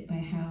made it by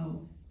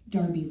how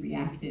Darby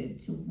reacted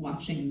to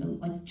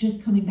watching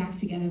just coming back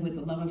together with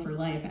the love of her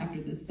life after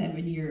this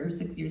 7-year or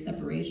 6-year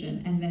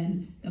separation, and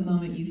then the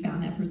moment you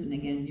found that person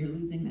again, you're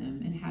losing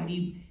them. And how do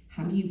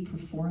you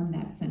perform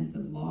that sense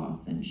of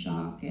loss and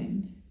shock,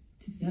 and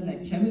to see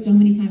that chemistry, so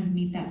many times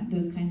meet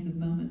those kinds of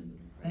moments?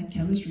 That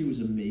chemistry was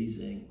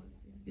amazing.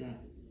 Yeah,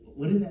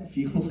 what did that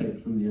feel like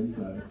from the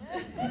inside?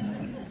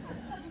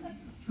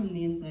 From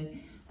the inside.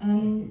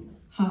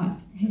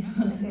 Hot.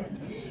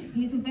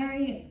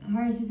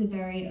 Harris is a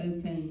very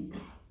open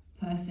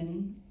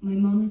person. My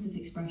mom has this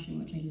expression,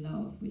 which I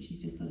love, which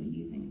she's just started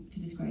using to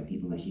describe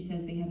people, where she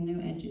says they have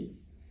no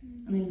edges.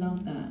 And I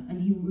love that.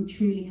 And he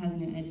truly has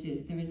no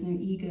edges. There is no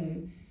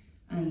ego.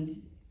 And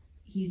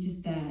he's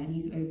just there, and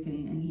he's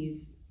open, and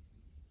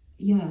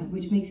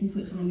which makes him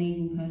such an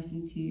amazing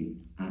person to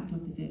act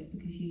opposite,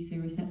 because he's so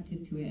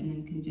receptive to it, and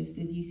then can just,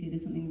 as you say,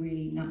 there's something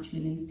really natural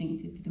and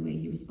instinctive to the way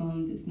he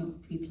responds. It's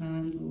not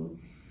pre-planned, or,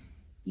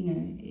 you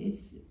know,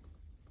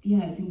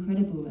 it's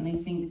incredible. And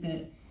I think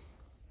that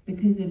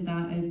because of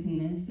that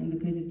openness, and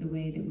because of the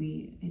way that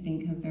we, I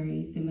think, have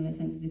very similar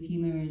senses of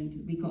humour, and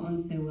we got on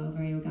so well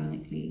very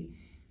organically,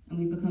 and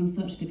we've become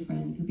such good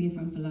friends. He'll be a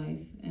friend for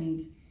life. And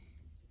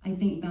I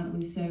think that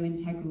was so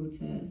integral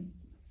to,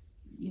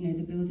 you know,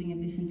 the building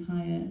of this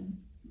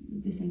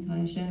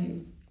entire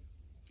show.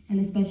 And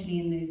especially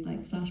in those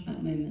like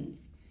flashback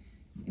moments,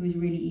 it was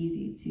really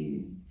easy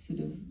to sort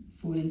of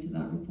fall into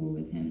that rapport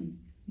with him.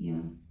 Yeah.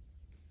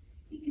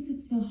 Because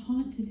it's the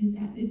haunt of his.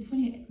 It's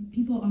funny,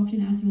 people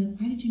often ask me, like,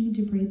 why did you need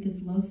to break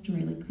this love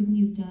story? Like, couldn't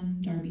you have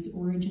done Darby's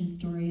origin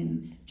story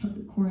and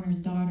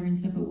Coroner's daughter and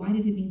stuff, but why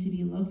did it need to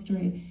be a love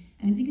story?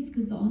 And I think it's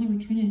because Zal and I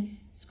were trying to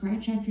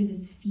scratch after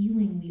this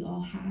feeling we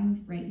all have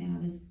right now,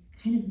 this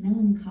kind of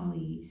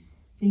melancholy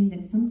thing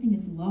that something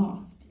is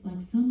lost, like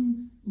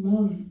some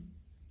love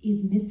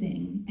is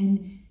missing,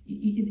 and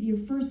your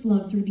first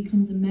love sort of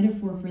becomes a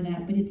metaphor for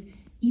that, but it's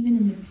even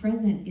in the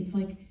present, it's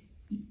like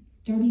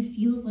Darby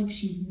feels like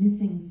she's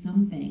missing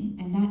something,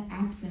 and that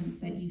absence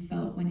that you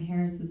felt when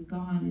Harris is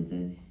gone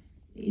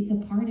it's a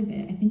part of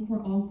it. I think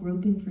we're all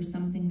groping for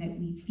something that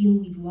we feel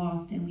we've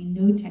lost, and we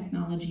know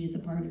technology is a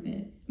part of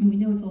it. I mean, we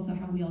know it's also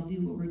how we all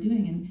do what we're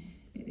doing,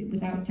 and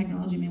without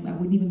technology, I mean, I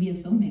wouldn't even be a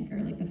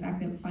filmmaker. Like the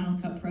fact that Final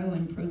Cut Pro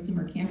and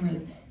prosumer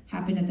cameras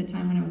happened at the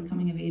time when I was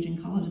coming of age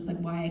in college, it's like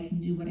why I can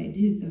do what I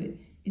do. So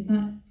it's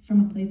not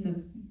from a place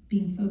of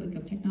being phobic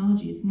of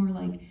technology. It's more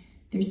like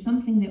there's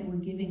something that we're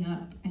giving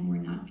up and we're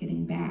not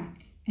getting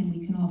back, and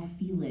we can all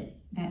feel it,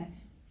 that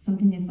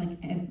something is like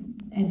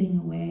ebbing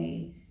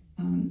away.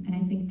 And I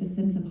think the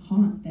sense of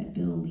haunt that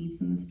Bill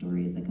leaves in the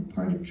story is like a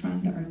part of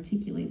trying to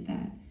articulate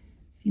that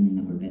feeling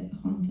that we're a bit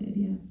haunted,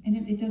 yeah. And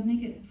it does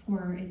make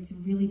it's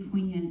really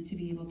poignant to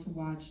be able to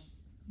watch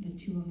the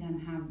two of them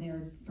have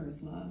their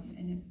first love.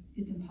 And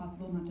it's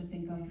impossible not to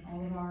think of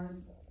all of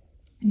ours.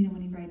 And, you know,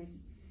 when he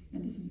writes, you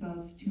know, this is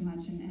both too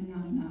much and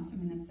not enough. I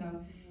mean, it's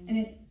so, and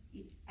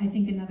I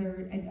think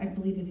I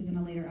believe this is in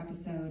a later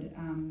episode,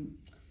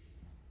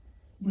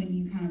 when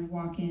you kind of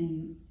walk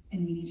in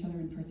and meet each other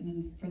in person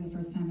and for the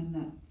first time in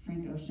that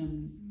Frank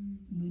Ocean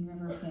Moon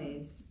River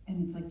plays,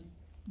 and it's like,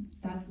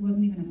 that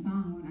wasn't even a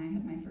song when I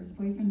had my first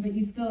boyfriend, but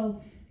you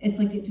still, it's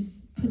like it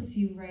just puts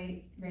you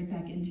right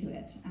back into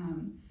it.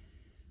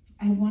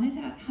 I wanted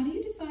to, how do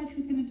you decide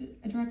who's going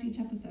to direct each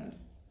episode?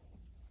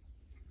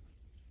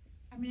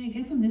 I mean, I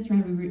guess on this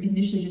round we were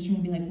initially just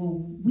trying to be like, well,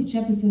 which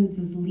episodes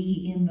is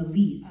Lee in the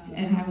least,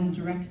 and I will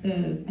direct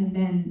those. And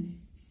then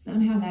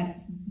somehow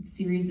that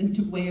series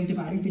of way of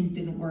dividing things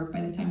didn't work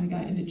by the time we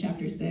got into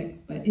chapter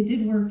 6, but it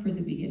did work for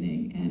the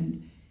beginning,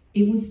 and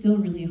it was still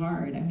really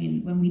hard. I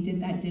mean, when we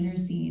did that dinner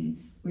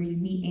scene where you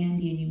meet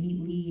Andy and you meet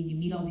Lee and you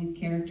meet all these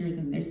characters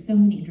and there's so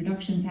many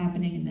introductions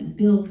happening, and then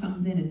Bill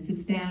comes in and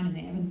sits down and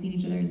they haven't seen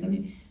each other in so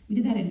many. We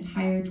did that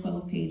entire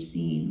 12-page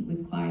scene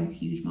with Clive's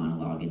huge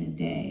monologue in a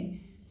day.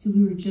 So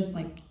we were just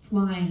like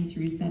flying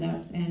through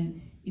setups,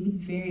 and it was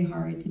very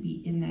hard to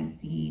be in that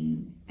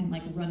scene and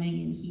like running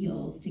in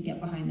heels to get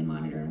behind the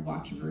monitor and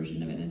watch a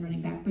version of it and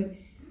running back. But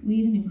we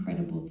had an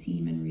incredible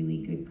team and really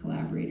good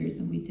collaborators,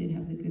 and we did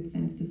have the good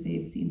sense to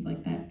save scenes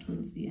like that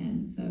towards the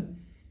end. So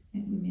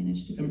we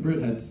managed to. And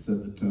Brit had to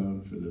set the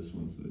tone for this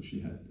one, so that she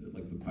had,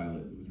 like the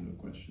pilot, there was no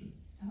question.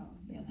 Oh,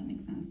 yeah, that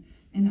makes sense.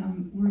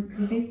 And we're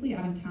basically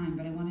out of time,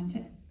 but I wanted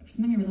to,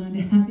 something I really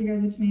wanted to ask you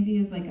guys, which maybe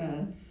is like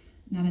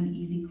not an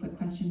easy, quick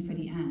question for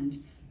the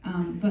end.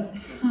 But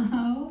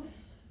how,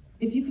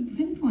 if you could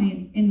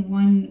pinpoint in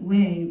one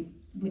way,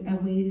 a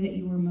way that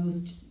you were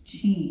most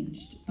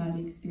changed by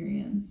the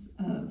experience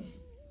of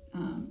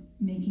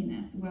making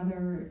this,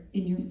 whether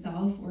in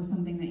yourself or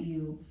something that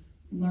you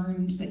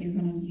learned that you're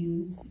going to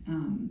use, I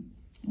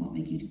won't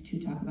make you to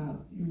talk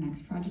about your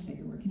next project that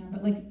you're working on,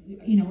 but like,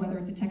 you know, whether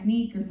it's a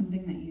technique or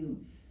something that you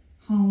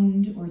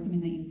honed or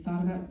something that you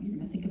thought about, you're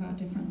going to think about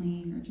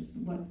differently, or just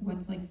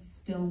what's like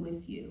still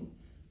with you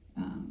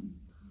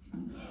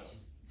from that.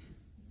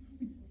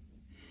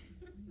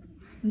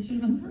 This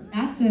should have been the first.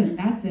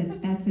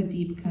 That's a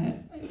deep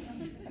cut.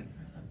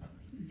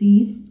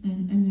 Z, I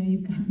know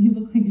you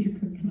look like you're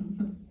cooking on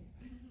something.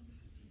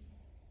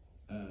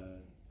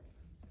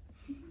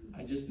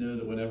 I just know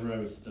that whenever I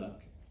was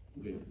stuck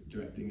with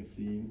directing a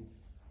scene,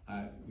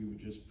 we would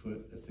just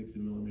put a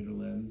 60mm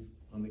lens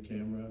on the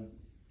camera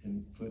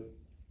and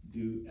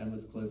do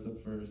Emma's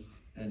close-up first,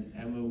 and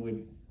Emma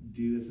would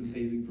do this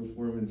amazing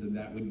performance, and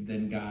that would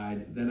then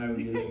guide. Then I would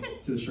move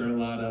to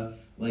Charlotta,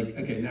 like,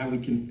 okay, now we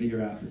can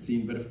figure out the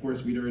scene. But of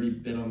course, we'd already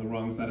been on the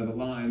wrong side of the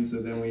line,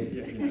 so then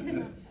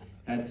we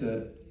had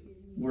to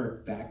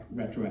work back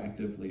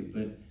retroactively.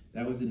 But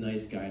that was a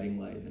nice guiding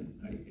light, and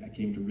I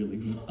came to really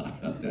rely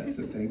on that,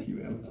 so thank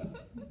you, Emma.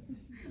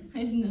 I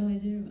had no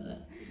idea about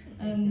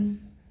that.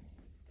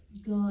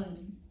 God,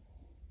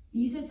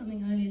 you said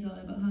something earlier as well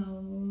about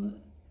how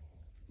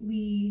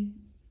we,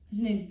 I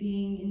don't know,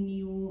 being in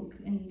New York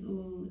and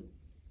all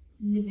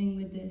living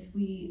with this,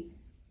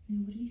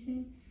 what did you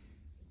say?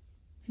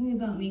 Something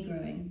about me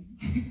growing,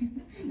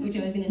 which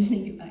I was going to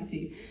link it back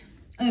to.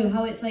 Oh,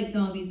 how it's like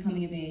Darby's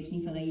coming of age, and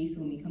you felt like you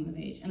saw me come of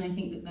age. And I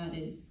think that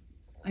is,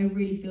 I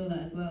really feel that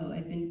as well.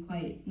 I've been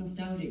quite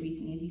nostalgic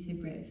recently, as you say,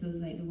 Brit. It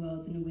feels like the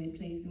world's in a weird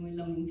place and we're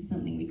longing for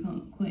something we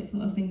can't quite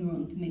put our finger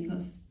on to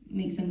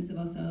make sense of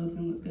ourselves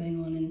and what's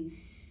going on. And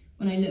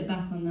when I look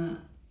back on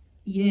that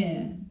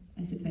year,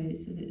 I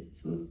suppose, as it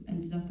sort of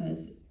ended up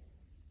as,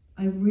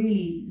 I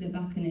really look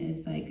back on it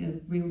as like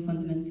a real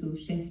fundamental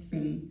shift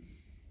from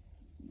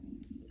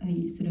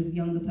a sort of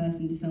younger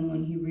person to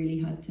someone who really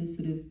had to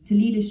to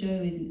lead a show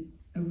is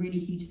a really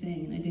huge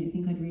thing, and I don't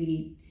think I didn't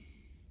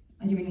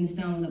really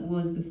understand what that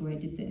was before I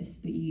did this,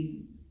 but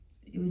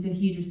it was a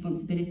huge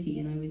responsibility,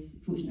 and I was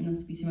fortunate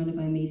enough to be surrounded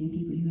by amazing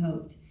people who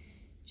helped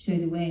show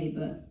the way.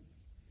 But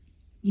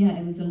yeah,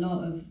 it was a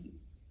lot of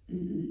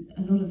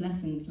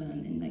lessons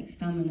learned in like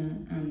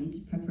stamina and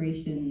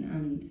preparation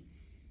and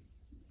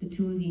the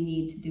tools you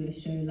need to do a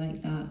show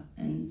like that,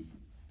 and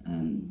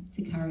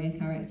to carry a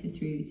character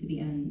through to the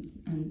end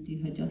and do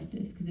her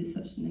justice, because it's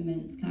such an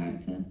immense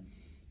character.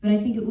 But I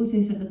think it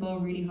also set the bar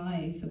really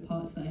high for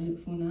parts that I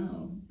look for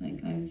now.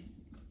 Like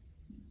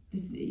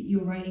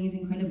your writing is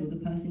incredible. The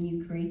person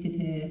you've created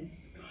here,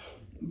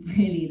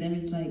 really,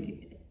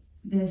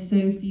 there's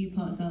so few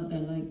parts out there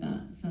like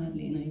that,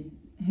 sadly, and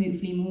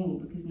hopefully more,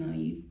 because now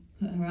you've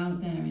put her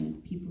out there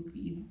and people,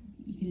 you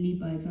can lead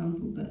by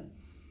example. But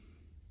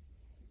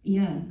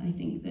yeah, I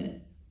think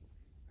that,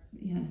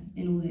 yeah,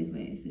 in all those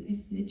ways,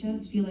 it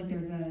does feel like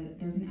there's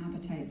an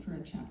appetite for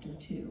a chapter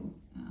 2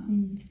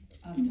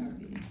 of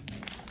Darby.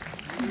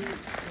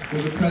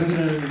 Well, the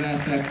president of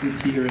FX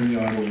is here in the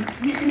audience.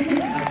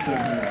 Up to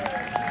her.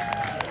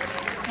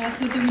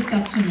 That's what the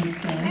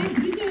receptionist said.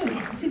 And you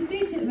know, to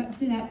say to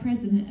that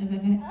president of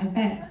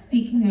FX,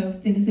 speaking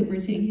of things that we're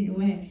taking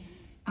away,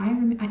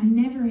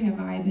 never have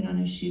I been on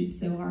a shoot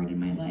so hard in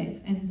my life,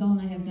 and Zal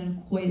and I have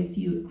done quite a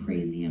few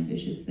crazy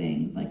ambitious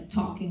things, like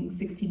talking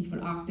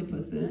 16-foot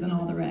octopuses and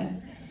all the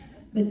rest.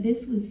 But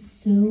this was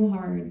so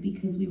hard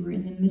because we were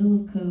in the middle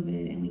of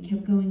COVID and we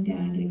kept going down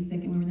and getting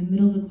sick, and we were in the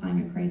middle of the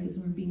climate crisis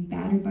and we were being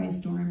battered by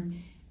storms.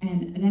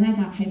 And then I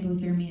got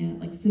hypothermia,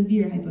 like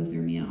severe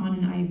hypothermia, on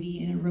an IV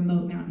in a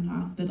remote mountain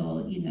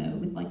hospital, you know,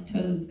 with like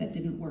toes that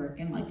didn't work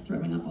and like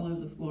throwing up all over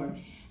the floor.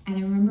 And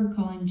I remember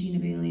calling Gina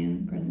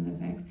Balian, president of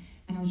FX,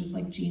 and I was just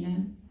like,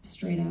 Gina,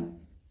 straight up,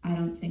 I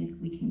don't think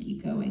we can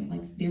keep going.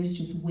 Like, there's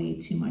just way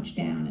too much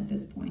down at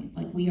this point.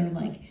 Like, we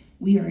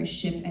are a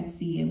ship at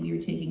sea and we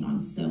are taking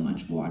on so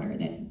much water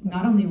that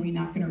not only are we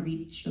not going to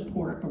reach the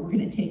port, but we're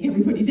going to take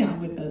everybody down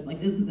with us. Like,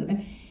 this is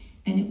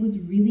and it was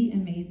really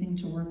amazing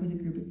to work with a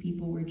group of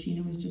people where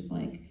Gina was just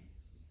like,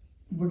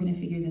 we're going to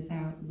figure this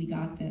out. We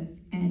got this.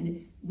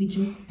 And we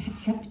just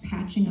kept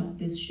patching up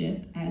this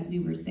ship as we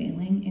were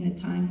sailing in a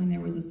time when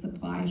there was a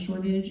supply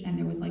shortage and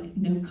there was like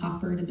no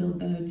copper to build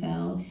the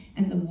hotel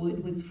and the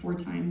wood was 4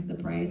 times the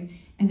price.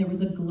 And there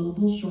was a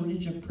global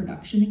shortage of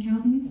production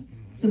accountants.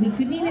 So we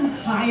couldn't even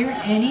hire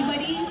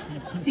anybody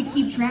to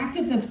keep track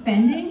of the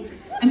spending.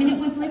 I mean, it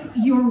was like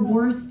your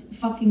worst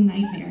fucking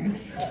nightmare.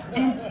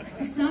 And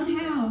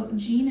somehow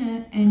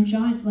Gina and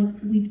John, like,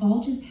 we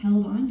all just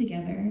held on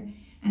together.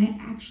 And I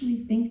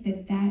actually think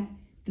that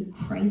the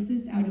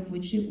crisis out of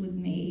which it was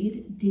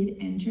made did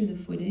enter the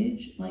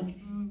footage. Like,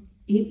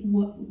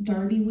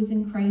 Derby was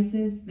in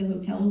crisis, the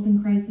hotel was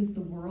in crisis,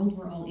 the world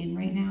we're all in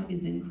right now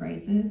is in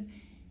crisis.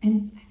 And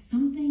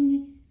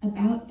something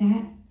about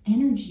that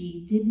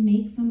energy did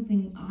make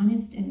something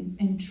honest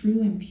and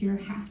true and pure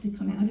have to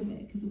come out of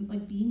it, because it was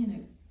like being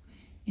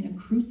in a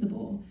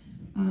crucible.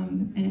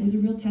 And it was a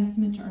real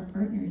testament to our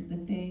partners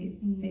that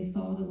they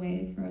saw the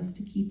way for us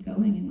to keep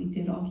going, and we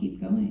did all keep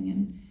going.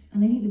 And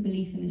I think the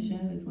belief in the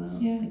show as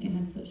well, Yeah. like it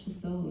had such a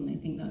soul, and I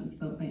think that was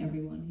felt by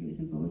everyone who was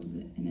involved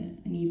with it in it.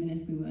 And even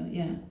if we were,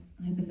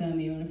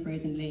 hypothermia on a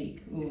frozen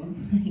lake or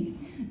like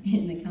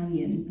in the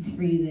canyon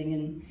freezing,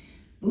 and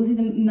also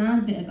the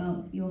mad bit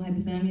about your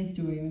hypothermia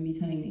story, I remember you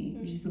telling me,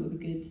 which is sort of a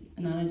good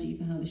analogy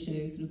for how the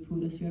show sort of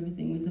pulled us through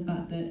everything, was the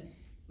fact that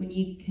when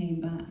you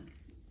came back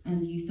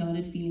and you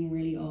started feeling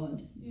really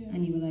odd,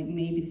 and you were like,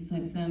 maybe this is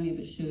hypothermia,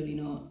 but surely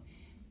not.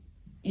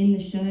 In the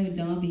show,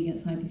 Derby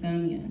gets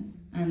hypothermia,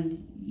 and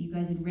you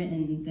guys had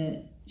written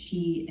that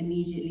she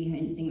immediately, her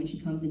instinct when she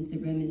comes into the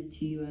room is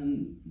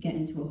to get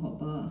into a hot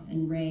bath,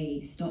 and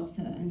Ray stops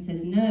her and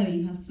says, no,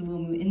 you have to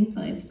warm your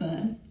insides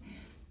first.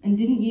 And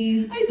didn't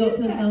you stop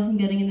yourself from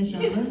getting in the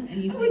shower? And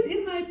you I was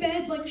in my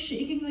bed, like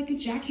shaking like a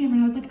jackhammer,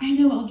 and I was like, I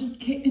know, I'll just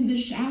get in the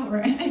shower.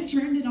 And I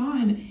turned it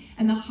on,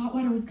 and the hot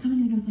water was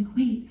coming, and I was like,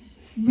 wait,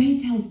 Ray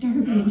tells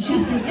Derby in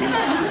chapter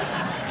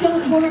 3,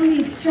 don't warm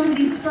the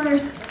extremities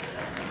first.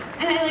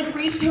 And I like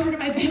reached over to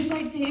my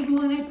bedside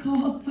table and I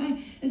called my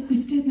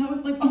assistant and I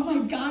was like, oh my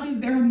God, is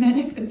there a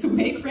medic that's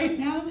awake right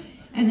now?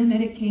 And the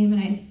medic came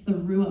and I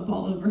threw up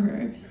all over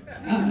her.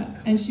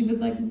 And she was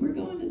like, we're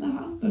going to the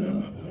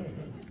hospital.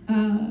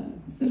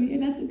 So yeah,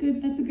 that's a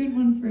good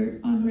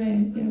one on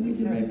Ray. Yeah, we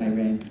did right by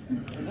Ray.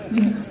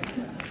 Yeah.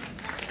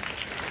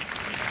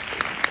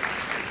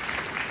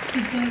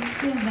 It does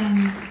feel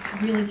then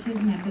really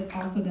kismet that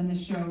also then the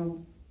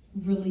show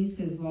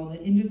releases while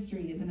the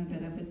industry is in a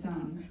bit of its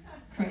own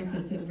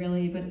crisis. It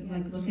really, but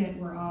like, look at,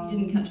 we're all... You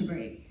didn't catch a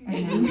break.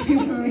 I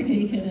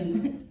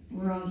know.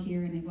 We're all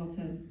here and able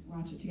to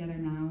watch it together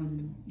now,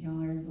 and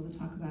y'all are able to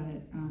talk about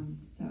it.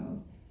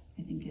 So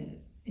I think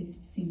it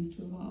seems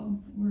to have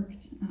all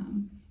worked.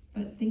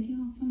 But thank you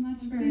all so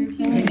much for...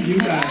 Thank you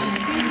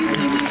guys.